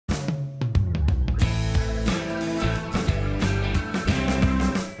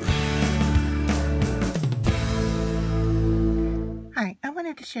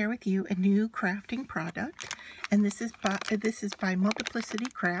wanted to share with you a new crafting product, and this is by Multiplicity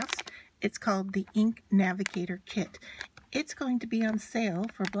Crafts. It's called the Ink Navigator Kit. It's going to be on sale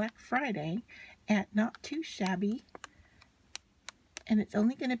for Black Friday at not too shabby, and it's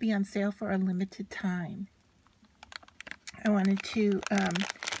only going to be on sale for a limited time. I wanted to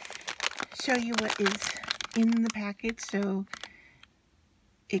show you what is in the package. So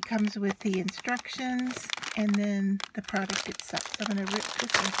it comes with the instructions and then the product itself. So I'm going to rip this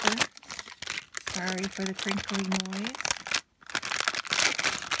open. Sorry for the crinkly noise.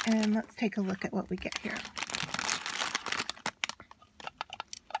 And let's take a look at what we get here.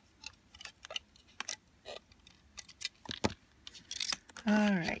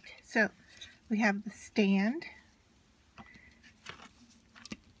 Alright, so we have the stand,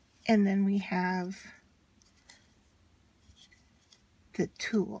 and then we have the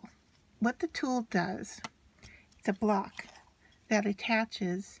tool. What the tool does, it's a block that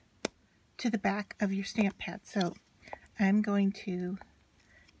attaches to the back of your stamp pad. So I'm going to,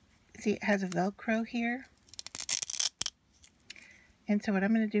 see it has a Velcro here. And so what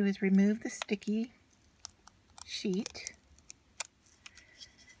I'm going to do is remove the sticky sheet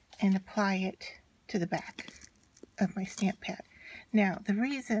and apply it to the back of my stamp pad. Now, the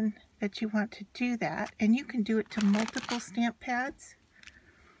reason that you want to do that, and you can do it to multiple stamp pads,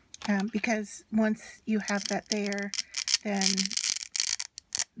 because once you have that there, then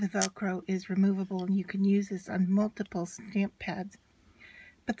the Velcro is removable and you can use this on multiple stamp pads.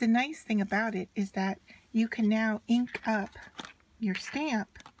 But the nice thing about it is that you can now ink up your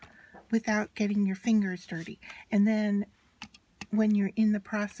stamp without getting your fingers dirty. And then when you're in the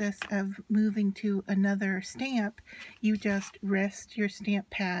process of moving to another stamp, you just rest your stamp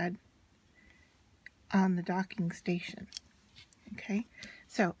pad on the docking station. Okay,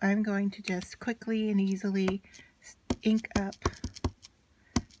 so I'm going to just quickly and easily ink up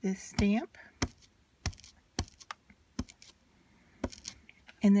this stamp.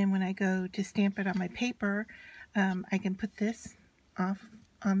 And then when I go to stamp it on my paper, I can put this off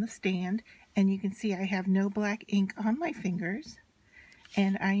on the stand, and you can see I have no black ink on my fingers,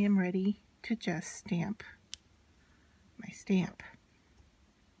 and I am ready to just stamp my stamp.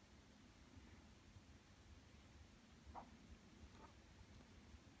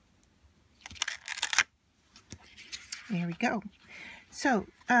 There we go. So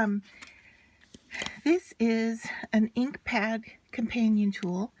this is an ink pad companion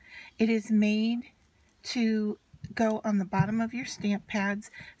tool. It is made to go on the bottom of your stamp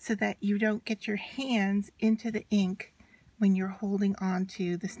pads so that you don't get your hands into the ink when you're holding on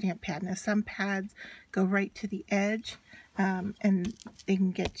to the stamp pad. Now, some pads go right to the edge, and they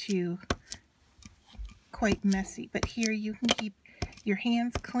can get you quite messy. But here you can keep your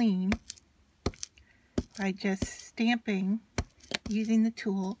hands clean by just stamping using the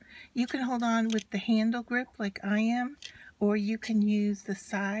tool. You can hold on with the handle grip like I am, or you can use the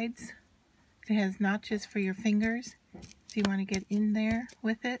sides. It has notches for your fingers if you want to get in there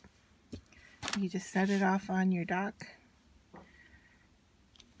with it. You just set it off on your dock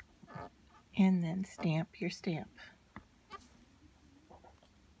and then stamp your stamp.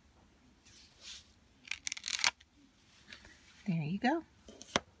 There you go.